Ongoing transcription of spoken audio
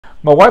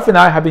My wife and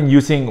I have been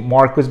using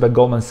Marcus by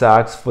Goldman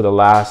Sachs for the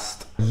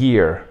last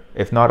year,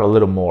 if not a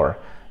little more.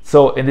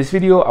 So in this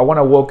video, I want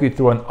to walk you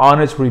through an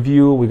honest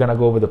review. We're going to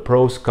go over the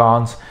pros,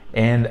 cons,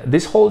 and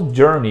this whole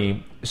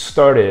journey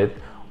started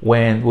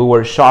when we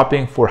were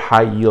shopping for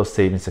high yield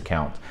savings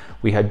account.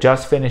 We had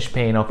just finished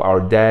paying off our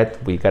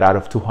debt. We got out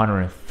of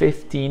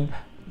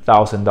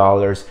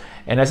 $215,000.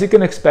 And as you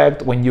can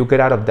expect, when you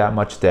get out of that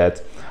much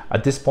debt,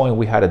 at this point,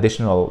 we had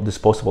additional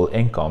disposable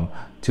income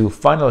to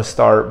finally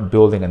start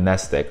building a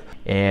nest egg.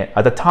 And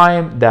at the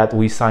time that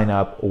we signed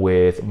up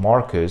with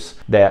Marcus,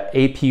 the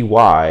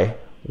APY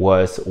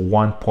was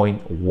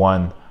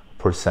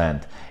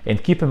 1.1%.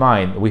 And keep in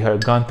mind, we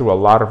had gone through a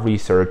lot of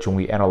research and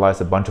we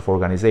analyzed a bunch of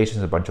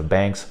organizations, a bunch of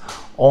banks,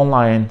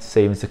 online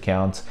savings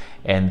accounts,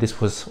 and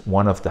this was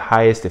one of the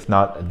highest, if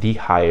not the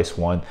highest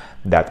one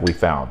that we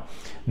found.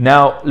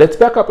 Now, let's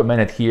back up a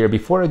minute here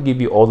before I give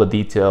you all the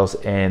details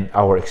and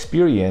our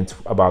experience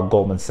about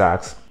Goldman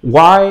Sachs.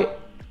 Why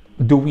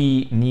do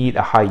we need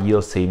a high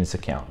yield savings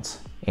account?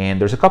 And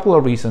there's a couple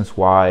of reasons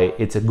why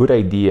it's a good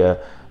idea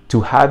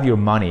to have your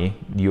money,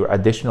 your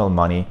additional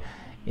money,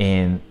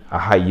 in a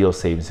high yield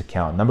savings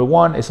account. Number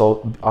one is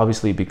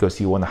obviously because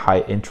you want a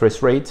high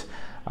interest rate.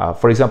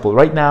 For example,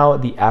 right now,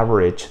 the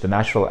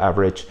national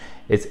average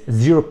is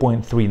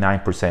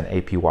 0.39%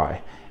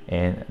 APY.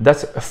 And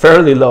that's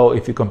fairly low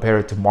if you compare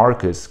it to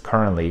Marcus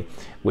currently,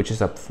 which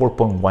is at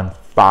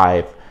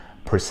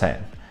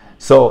 4.15%.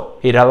 So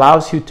it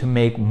allows you to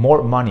make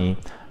more money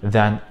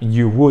than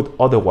you would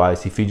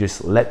otherwise if you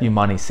just let your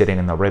money sitting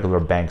in a regular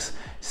bank's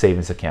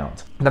savings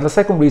account. Now, the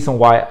second reason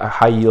why a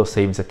high yield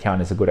savings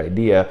account is a good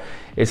idea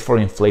is for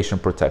inflation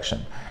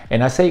protection.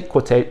 And I say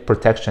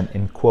protection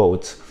in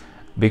quotes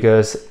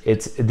because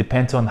it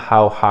depends on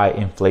how high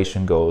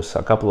inflation goes.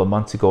 A couple of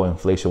months ago,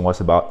 inflation was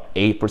about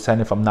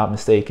 8%, if I'm not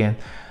mistaken.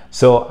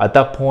 So at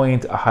that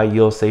point, a high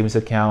yield savings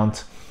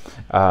account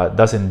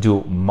doesn't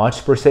do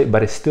much per se,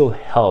 but it still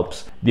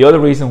helps. The other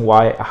reason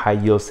why a high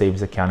yield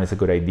savings account is a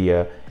good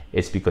idea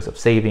is because of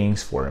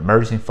savings, for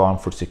emergency fund,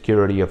 for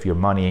security of your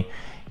money.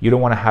 You don't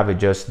want to have it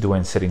just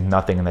sitting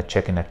nothing in a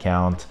checking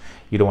account.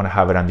 You don't want to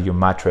have it under your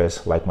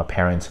mattress like my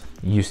parents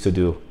used to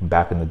do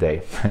back in the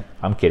day.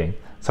 I'm kidding.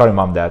 Sorry,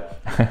 mom, dad.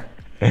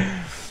 All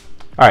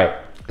right.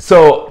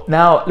 So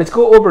now let's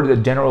go over the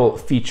general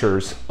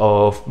features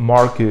of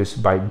Marcus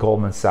by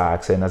Goldman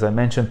Sachs. And as I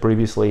mentioned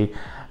previously,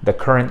 the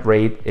current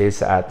rate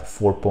is at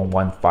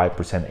 4.15%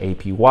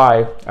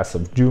 APY as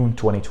of June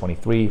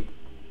 2023.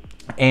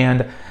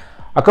 And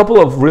a couple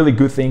of really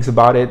good things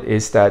about it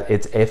is that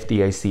it's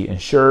FDIC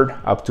insured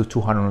up to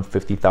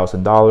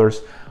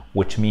 $250,000,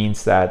 which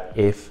means that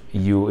if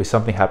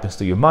something happens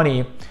to your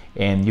money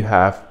and you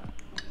have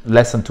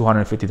less than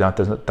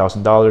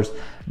 $250,000,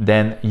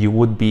 then you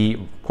would be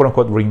quote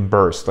unquote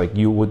reimbursed, like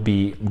you would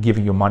be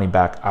giving your money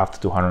back after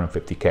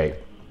 $250K.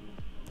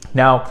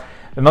 Now,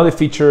 another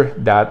feature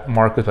that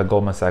Marcus by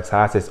Goldman Sachs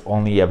has is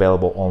only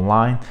available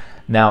online.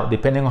 Now,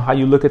 depending on how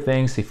you look at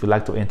things, if you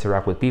like to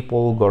interact with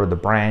people, go to the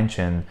branch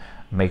and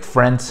make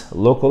friends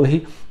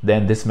locally,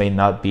 then this may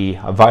not be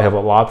a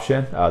viable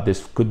option.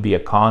 This could be a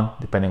con,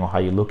 depending on how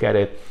you look at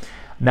it.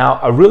 Now,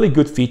 a really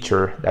good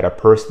feature that I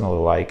personally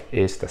like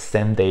is the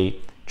same-day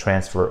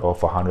transfer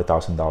of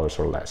 $100,000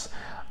 or less.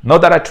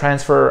 Not that I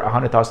transfer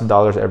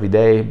 $100,000 every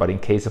day, but in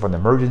case of an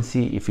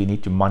emergency, if you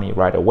need your money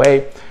right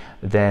away,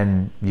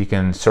 then you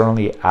can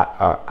certainly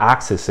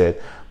access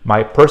it.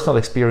 My personal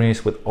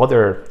experience with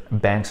other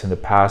banks in the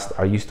past,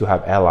 I used to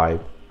have Ally,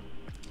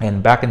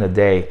 and back in the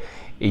day,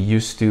 it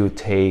used to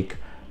take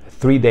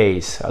 3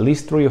 days, at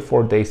least 3 or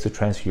 4 days to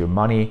transfer your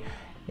money.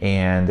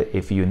 And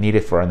if you need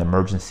it for an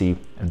emergency,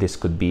 this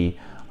could be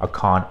a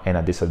con and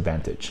a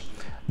disadvantage.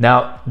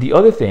 Now, the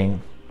other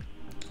thing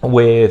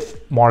with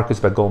Marcus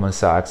by Goldman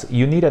Sachs,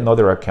 you need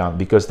another account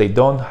because they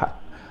don't,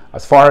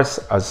 as far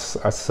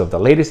as of the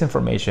latest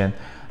information,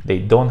 they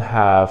don't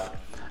have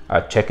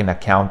a checking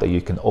account that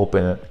you can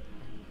open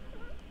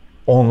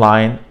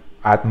online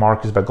at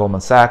Marcus by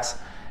Goldman Sachs.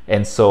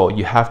 And so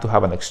you have to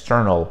have an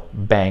external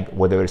bank,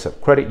 whether it's a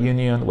credit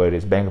union, whether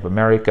it's Bank of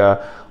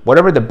America,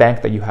 whatever the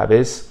bank that you have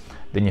is,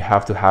 then you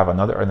have to have an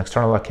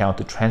external account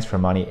to transfer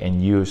money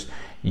and use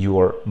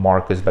your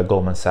Marcus by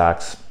Goldman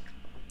Sachs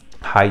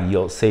high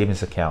yield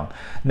savings account.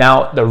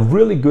 Now, the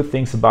really good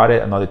things about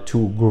it, another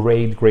two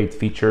great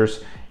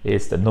features,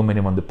 is the no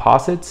minimum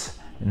deposits,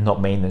 no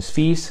maintenance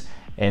fees,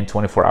 and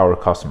 24-hour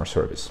customer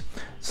service.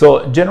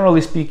 So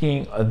generally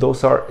speaking,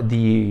 those are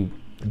the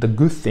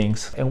good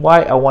things. And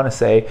why I want to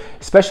say,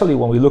 especially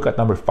when we look at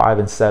number 5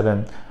 and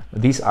 7,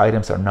 these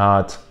items are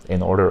not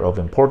in order of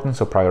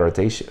importance or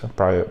prioritized,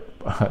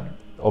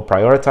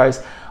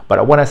 but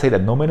I want to say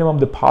that no minimum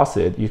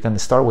deposit, you can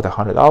start with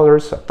 $100,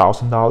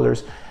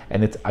 $1,000,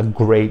 and it's a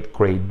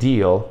great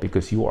deal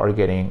because you are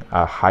getting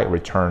a high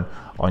return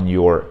on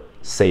your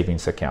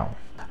savings account.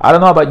 I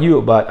don't know about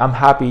you, but I'm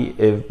happy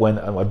when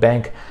a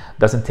bank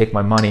doesn't take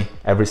my money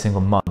every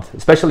single month,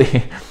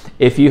 especially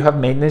if you have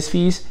maintenance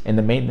fees and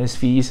the maintenance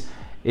fees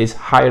is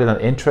higher than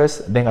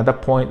interest, then at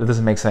that point it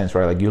doesn't make sense,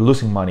 right? Like you're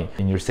losing money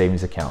in your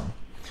savings account.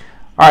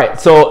 All right,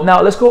 so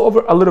now let's go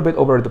over a little bit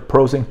over the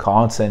pros and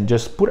cons and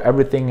just put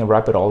everything and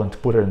wrap it all and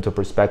put it into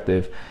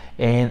perspective.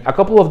 And a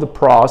couple of the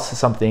pros,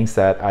 some things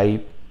that I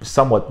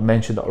somewhat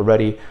mentioned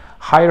already: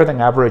 higher than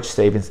average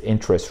savings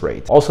interest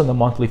rate. Also the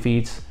monthly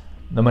fees,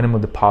 the minimum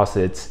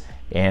deposits,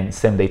 and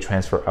same-day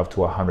transfer up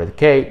to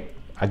 100K.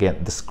 Again,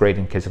 this is great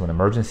in case of an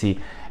emergency.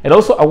 And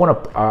also I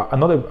want to,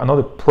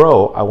 another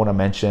pro I want to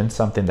mention,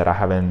 something that I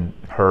haven't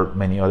heard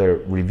many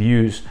other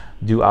reviews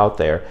do out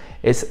there,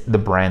 is the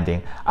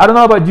branding. I don't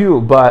know about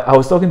you, but I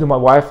was talking to my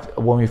wife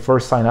when we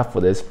first signed up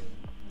for this,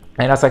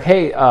 and I was like,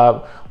 hey,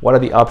 what are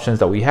the options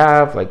that we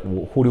have? Like,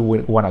 who do we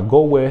want to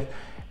go with?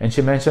 And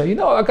she mentioned, you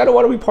know, I kind of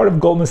want to be part of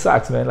Goldman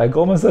Sachs, man. Like,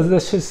 Goldman Sachs,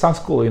 that just sounds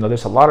cool. You know,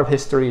 there's a lot of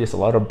history, there's a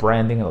lot of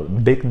branding, a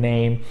big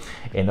name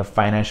in the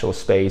financial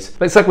space.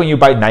 But it's like when you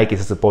buy Nikes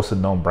as opposed to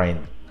no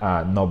brand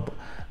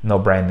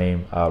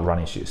name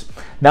running shoes.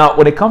 Now,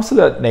 when it comes to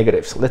the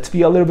negatives, let's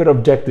be a little bit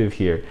objective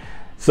here.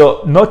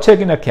 So no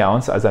checking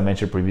accounts, as I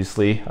mentioned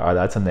previously,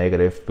 that's a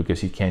negative,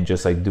 because you can't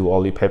just like do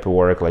all the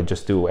paperwork, like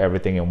just do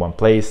everything in one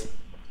place.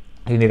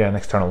 You need an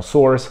external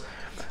source.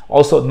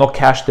 Also, no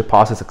cash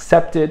deposits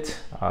accepted.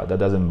 That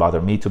doesn't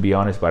bother me, to be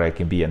honest, but it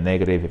can be a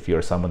negative if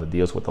you're someone that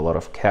deals with a lot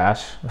of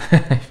cash,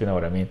 if you know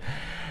what I mean.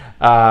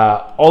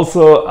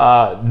 Also,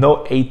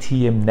 no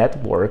ATM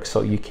network,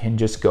 so you can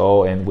just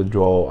go and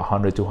withdraw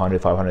 $100,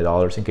 $200,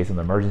 $500 in case of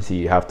an emergency.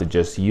 You have to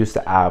just use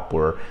the app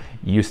or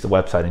use the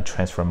website and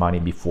transfer money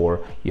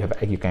before you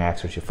can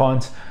access your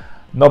funds.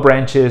 No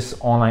branches,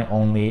 online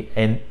only.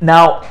 And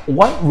now,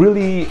 one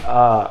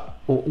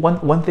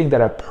thing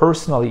that I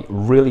personally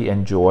really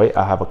enjoy,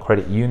 I have a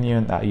credit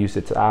union, I use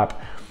its app,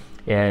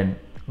 and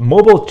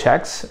mobile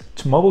check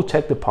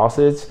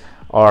deposits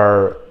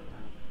are,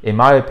 in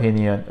my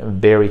opinion,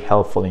 very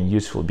helpful and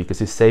useful,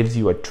 because it saves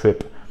you a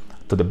trip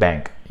to the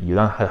bank. You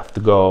don't have to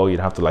go, you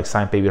don't have to like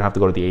sign paper, you don't have to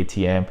go to the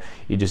ATM.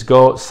 You just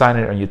go, sign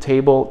it on your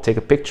table, take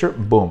a picture,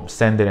 boom,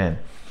 send it in.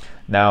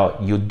 Now,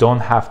 you don't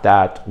have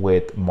that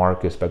with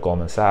Marcus by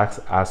Goldman Sachs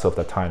as of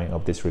the timing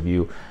of this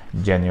review,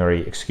 June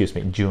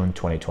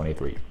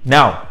 2023.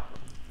 Now,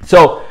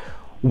 so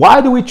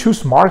why do we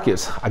choose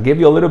Marcus? I gave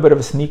you a little bit of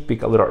a sneak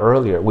peek a little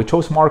earlier. We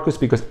chose Marcus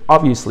because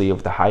obviously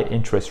of the high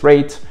interest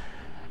rate.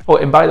 Oh,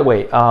 and by the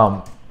way,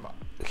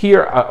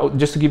 here,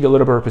 just to give you a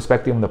little bit of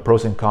perspective on the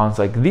pros and cons,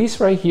 like these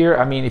right here,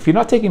 I mean, if you're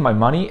not taking my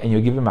money and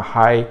you're giving them a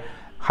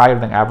higher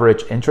than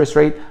average interest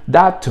rate,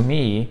 that to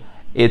me,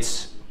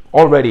 it's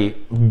already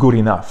good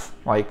enough.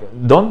 Like,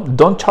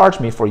 don't charge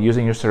me for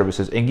using your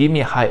services and give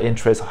me a high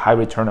interest, high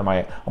return on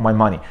my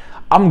money.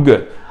 I'm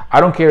good. I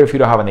don't care if you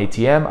don't have an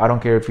ATM. I don't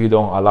care if you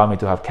don't allow me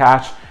to have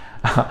cash.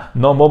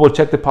 No mobile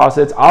check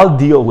deposits. I'll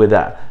deal with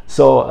that.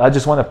 So I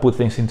just want to put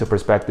things into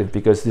perspective,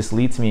 because this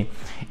leads me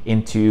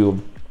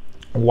into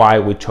why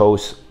we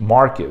chose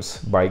Marcus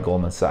by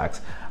Goldman Sachs.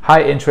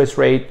 High interest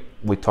rate,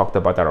 we talked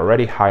about that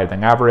already, higher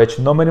than average,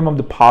 no minimum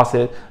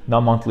deposit,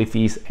 no monthly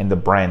fees, and the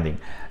branding.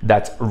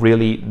 That's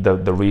really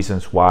the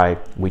reasons why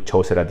we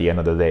chose it at the end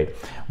of the day.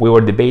 We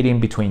were debating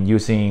between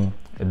using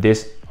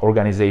this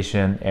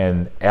organization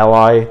and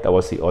Ally, that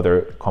was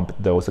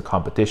the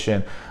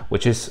competition,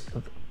 which is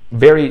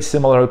very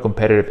similar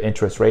competitive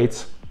interest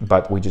rates,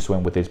 but we just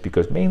went with this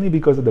mainly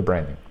because of the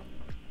branding.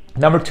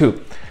 Number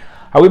two,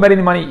 have we made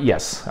any money?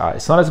 Yes.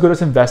 It's not as good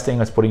as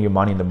investing, as putting your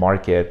money in the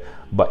market,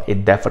 but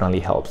it definitely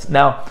helps.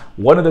 Now,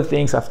 one of the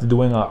things after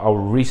doing our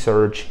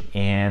research,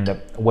 and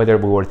whether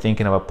we were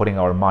thinking about putting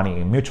our money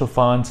in mutual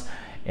funds,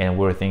 and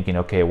we were thinking,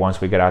 okay, once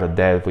we get out of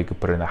debt, we could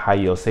put it in a high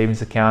yield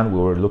savings account. We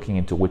were looking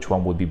into which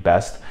one would be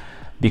best.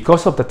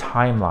 Because of the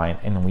timeline,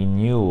 and we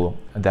knew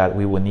that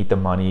we would need the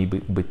money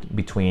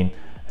between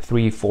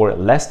 3, 4,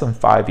 less than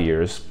 5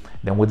 years,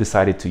 then we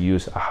decided to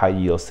use a high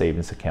yield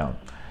savings account.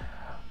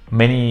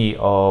 Many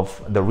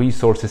of the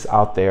resources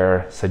out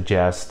there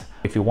suggest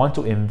if you want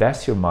to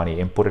invest your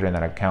money and put it in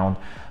an account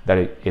that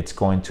it's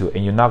going to,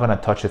 and you're not going to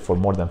touch it for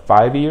more than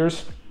 5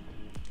 years,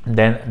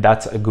 then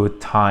that's a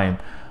good time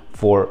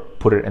for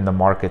put it in the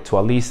market to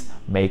at least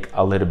make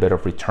a little bit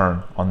of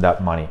return on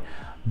that money.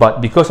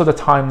 But because of the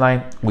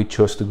timeline, we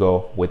chose to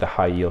go with a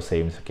high yield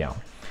savings account.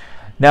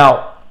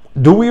 Now,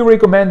 do we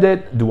recommend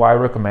it? Do I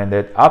recommend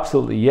it?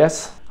 Absolutely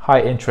yes.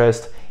 High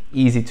interest,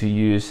 easy to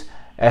use,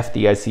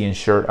 FDIC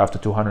insured up to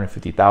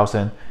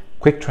 $250,000,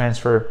 quick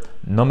transfer,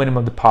 no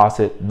minimum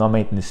deposit, no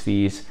maintenance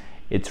fees.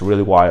 It's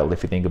really wild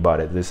if you think about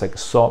it. There's like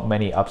so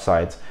many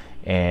upsides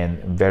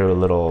and very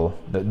little.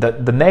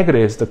 The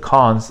negatives, the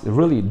cons,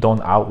 really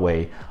don't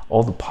outweigh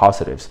all the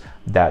positives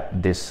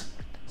that this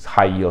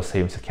high yield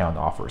savings account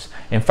offers.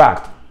 In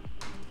fact,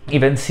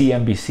 even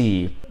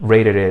CNBC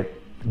rated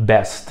it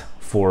best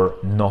for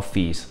no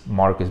fees,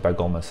 Marcus by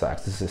Goldman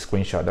Sachs. This is a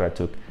screenshot that I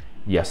took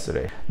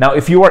yesterday. Now,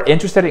 if you are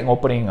interested in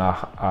opening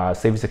a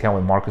savings account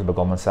with Marcus by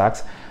Goldman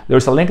Sachs,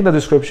 there's a link in the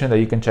description that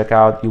you can check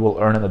out. You will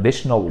earn an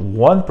additional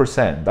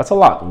 1%. That's a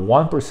lot,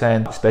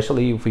 1%,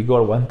 especially if we go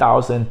to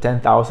 1,000,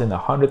 10,000,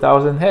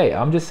 100,000. Hey,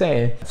 I'm just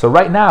saying. So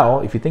right now,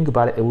 if you think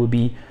about it, it would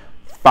be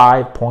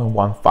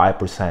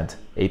 5.15%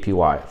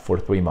 APY for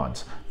 3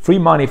 months. Free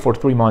money for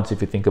 3 months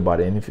if you think about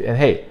it. And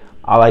hey,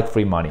 I like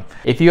free money.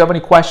 If you have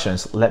any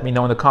questions, let me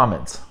know in the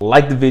comments.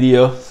 Like the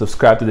video,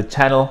 subscribe to the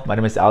channel. My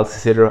name is Alex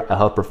Isidro. I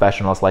help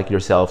professionals like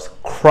yourselves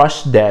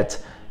crush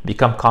debt,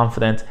 become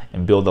confident,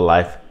 and build the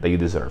life that you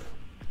deserve.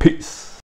 Peace.